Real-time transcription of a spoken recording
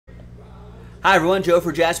Hi everyone, Joe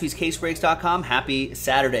for JaspysCaseBreaks.com. Happy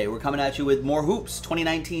Saturday. We're coming at you with more hoops.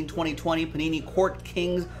 2019-2020 Panini Court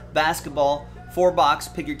Kings Basketball 4-box.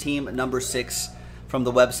 Pick your team number 6 from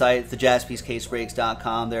the website,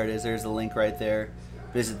 theJaspysCaseBreaks.com. There it is. There's the link right there.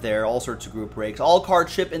 Visit there. All sorts of group breaks. All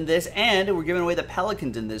cards ship in this, and we're giving away the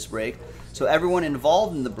Pelicans in this break. So everyone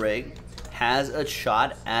involved in the break has a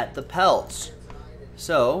shot at the Pels.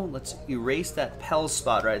 So let's erase that Pels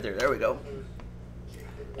spot right there. There we go.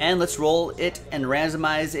 And let's roll it and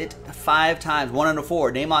randomize it 5 times. 1 out of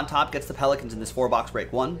 4. Name on top gets the Pelicans in this 4-box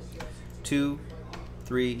break. 1, 2,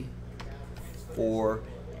 3, 4,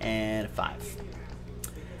 and 5.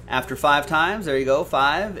 After 5 times, there you go,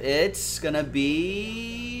 5. It's gonna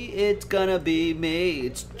be me.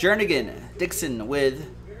 It's Jernigan Dixon with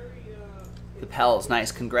the Pels.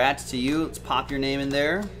 Nice, congrats to you. Let's pop your name in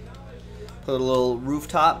there. Put a little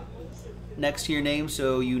rooftop next to your name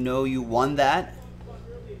so you know you won that.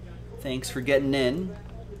 Thanks for getting in.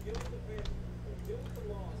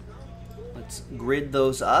 Let's grid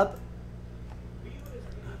those up.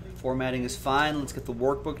 Formatting is fine. Let's get the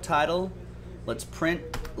workbook title. Let's print.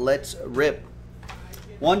 Let's rip.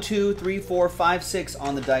 1, 2, 3, 4, 5, 6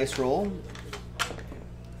 on the dice roll.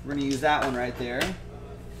 We're going to use that one right there.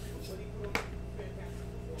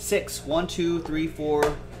 6. 1, 2, 3,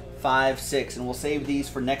 4, 5, 6. And we'll save these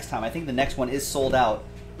for next time. I think the next one is sold out.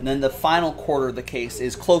 And then the final quarter of the case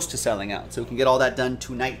is close to selling out. So we can get all that done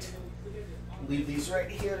tonight. Leave these right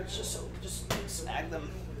here just so we just snag them.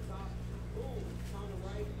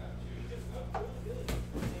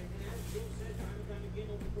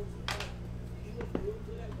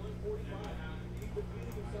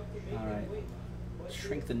 All right.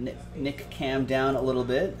 Shrink the Nick cam down a little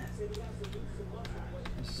bit.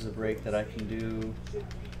 This is a break that I can do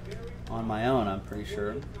on my own, I'm pretty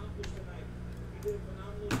sure.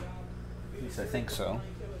 At least I think so.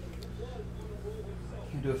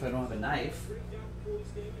 Can't do it if I don't have a knife. I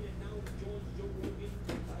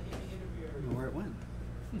don't know where it went.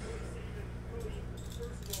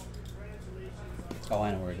 Oh,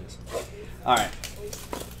 I know where it is. All right.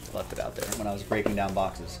 Left it out there when I was breaking down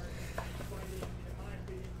boxes.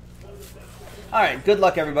 All right. Good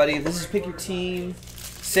luck, everybody. This is Pick Your Team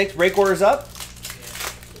 6. Break order is up.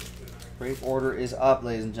 Break order is up,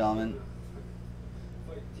 ladies and gentlemen.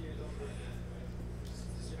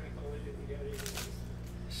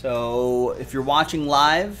 So if you're watching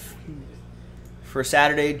live for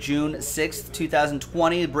Saturday, June 6th,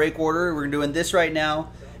 2020, break order, we're doing this right now,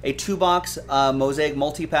 a 2-box Mosaic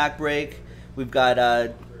multi-pack break. We've got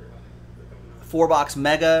a 4-box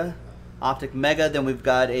Mega, Optic Mega, then we've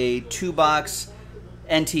got a 2-box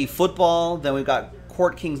NT Football, then we've got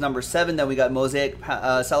Court Kings number 7, then we got Mosaic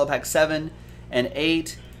Cello Pack 7 and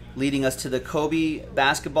 8, leading us to the Kobe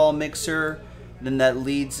Basketball Mixer. Then that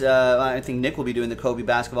leads, I think Nick will be doing the Kobe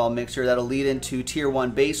Basketball Mixer. That'll lead into Tier 1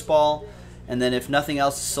 Baseball. And then if nothing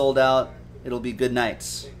else is sold out, it'll be Good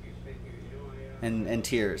Nights and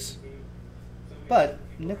Tiers. But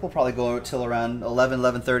Nick will probably go till around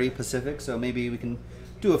 11:30 Pacific, so maybe we can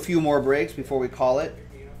do a few more breaks before we call it.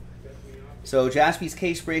 So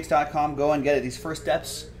JaspysCaseBreaks.com, go and get it. These First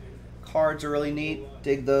Steps cards are really neat.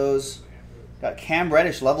 Dig those. Got Cam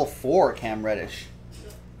Reddish, level 4 Cam Reddish.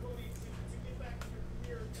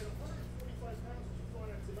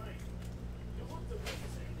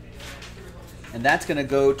 And that's going to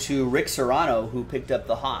go to Rick Serrano, who picked up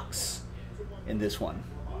the Hawks in this one.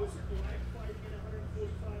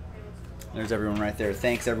 There's everyone right there.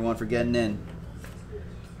 Thanks, everyone, for getting in.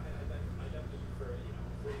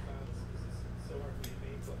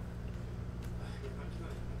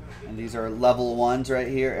 And these are level 1s right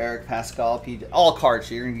here. Eric Pascal, PJ, all cards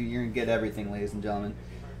here. You're going to get everything, ladies and gentlemen.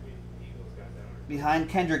 Behind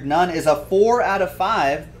Kendrick Nunn is a 4 out of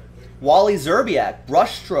 5. Wally Zerbiak,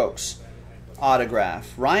 brushstrokes.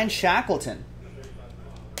 Autograph. Ryan Shackleton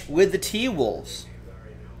with the T-Wolves.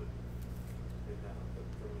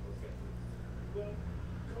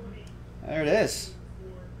 There it is.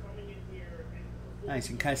 Nice. You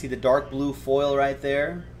can kind of see the dark blue foil right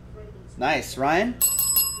there. Nice. Ryan,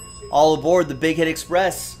 all aboard the Big Hit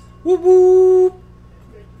Express. Whoop whoop.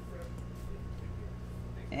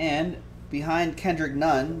 And behind Kendrick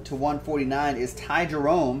Nunn to 149 is Ty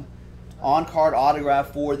Jerome, on-card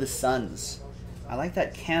autograph for the Suns. I like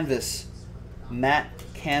that canvas, matte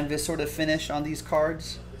canvas sort of finish on these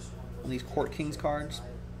cards, on these Court Kings cards.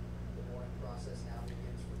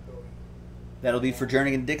 That'll be for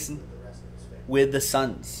Jernigan Dixon with the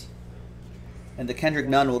Suns. And the Kendrick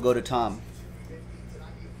Nunn will go to Tom.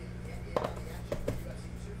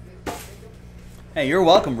 Hey, you're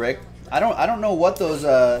welcome, Rick. I don't know what those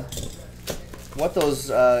what those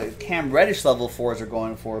Cam Reddish level 4s are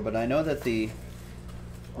going for, but I know that the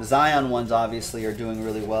Zion ones obviously are doing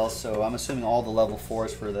really well, so I'm assuming all the level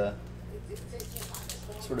 4s for the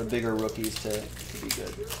sort of bigger rookies to be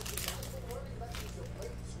good.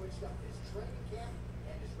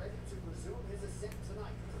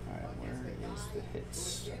 Alright, where is the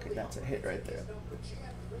hits? Okay, that's a hit right there.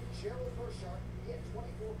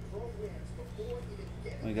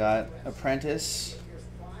 We got Apprentice,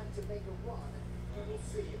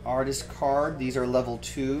 Artist Card. These are level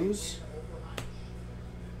 2s.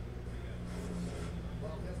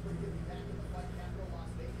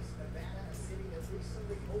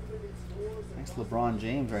 Nice LeBron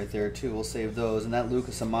James right there too. We'll save those. And that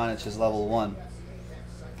Lukas Imanic is level 1.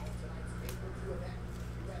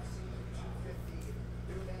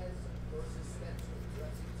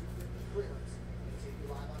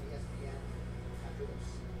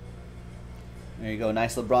 There you go.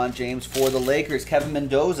 Nice LeBron James for the Lakers. Kevin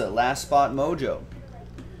Mendoza, last spot mojo.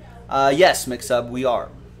 Yes, Mix-Up, we are.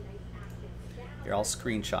 Here, I'll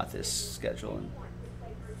screenshot this schedule.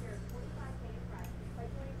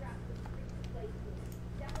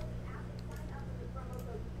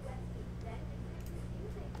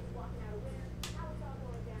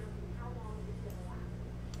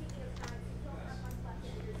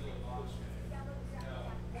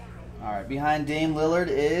 All right, behind Dame Lillard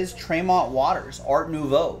is Tremont Waters, Art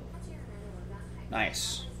Nouveau.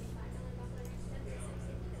 Nice.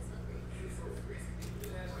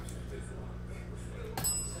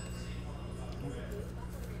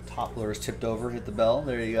 Toppler is tipped over, hit the bell.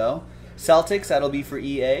 There you go. Celtics, that'll be for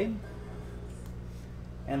EA.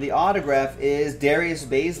 And the autograph is Darius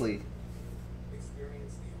Baisley.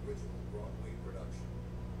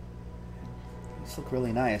 These look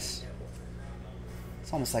really nice.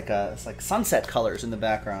 It's almost like it's like sunset colors in the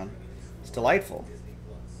background. It's delightful.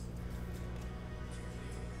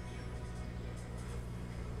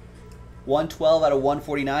 $112 out of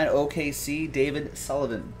 149. OKC, David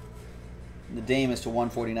Sullivan. And the Dame is to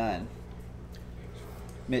 149.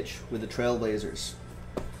 Mitch with the Trailblazers.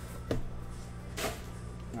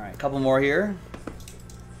 All right, a couple more here.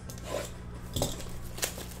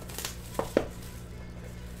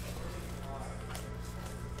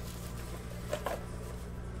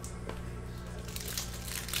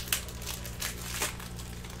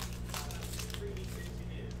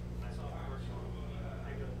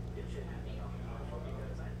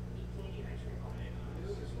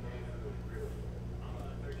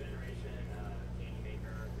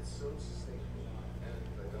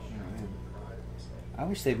 I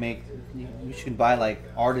wish they'd make. You should buy like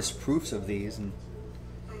artist proofs of these and.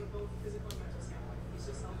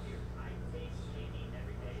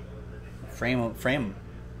 Frame them.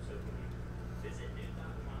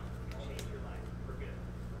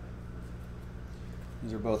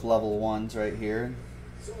 These are both level 1s right here.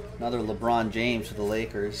 Another LeBron James for the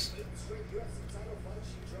Lakers.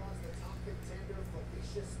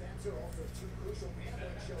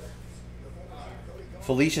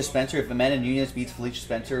 Felicia Spencer. If Amanda Nunes beats Felicia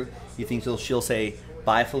Spencer, you think she'll say,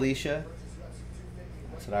 bye, Felicia?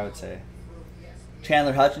 That's what I would say.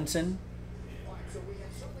 Chandler Hutchinson.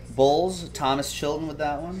 Bulls. Thomas Chilton with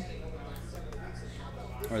that one.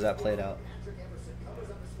 Or is that played out?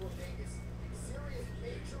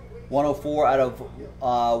 104 out of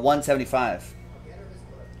 175.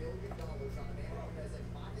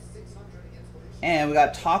 And we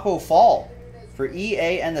got Taco Fall for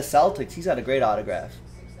EA and the Celtics. He's got a great autograph.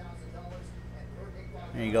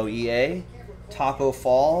 There you go, EA. Taco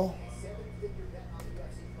Fall.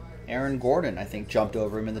 Aaron Gordon, I think, jumped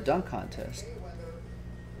over him in the dunk contest.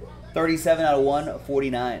 37 out of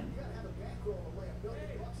 149.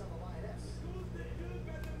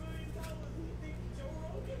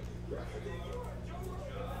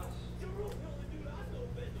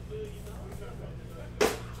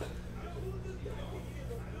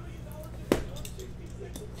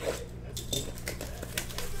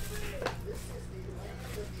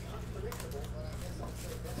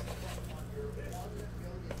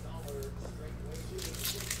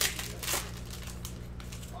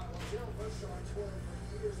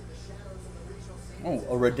 Oh,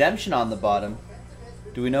 a redemption on the bottom.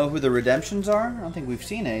 Do we know who the redemptions are? I don't think we've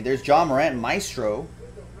seen any. There's John Morant, Maestro,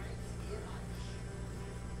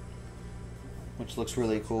 which looks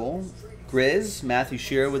really cool. Grizz, Matthew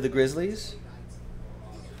Shearer with the Grizzlies.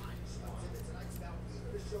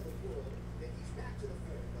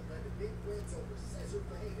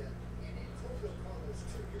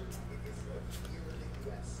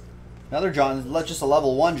 Another John, just a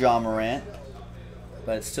level 1 John Morant.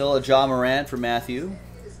 But it's still a John Morant for Matthew.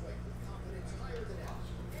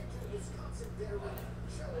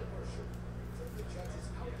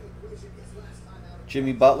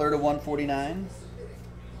 Jimmy Butler to 149.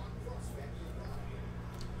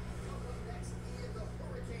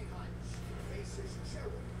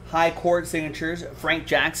 High court signatures. Frank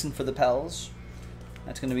Jackson for the Pels.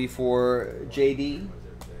 That's going to be for JD.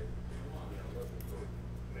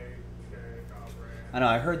 I know,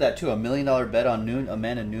 I heard that too. $1 million bet on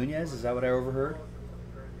Amanda Nunez. Is that what I overheard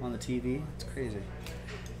on the TV? It's crazy.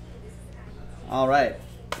 All right.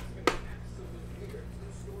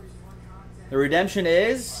 The redemption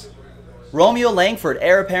is Romeo Langford,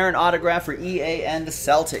 heir apparent autograph for EA and the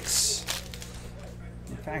Celtics.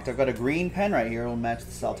 In fact, I've got a green pen right here. It'll match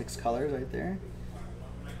the Celtics colors right there.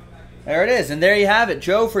 There it is. And there you have it.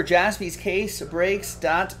 Joe for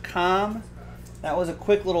JaspysCaseBreaks.com. That was a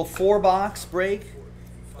quick little 4-box break.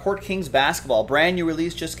 Court Kings basketball. Brand new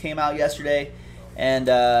release just came out yesterday. And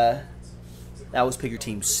that was Pick Your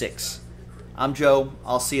Team 6. I'm Joe.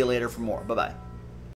 I'll see you later for more. Bye-bye.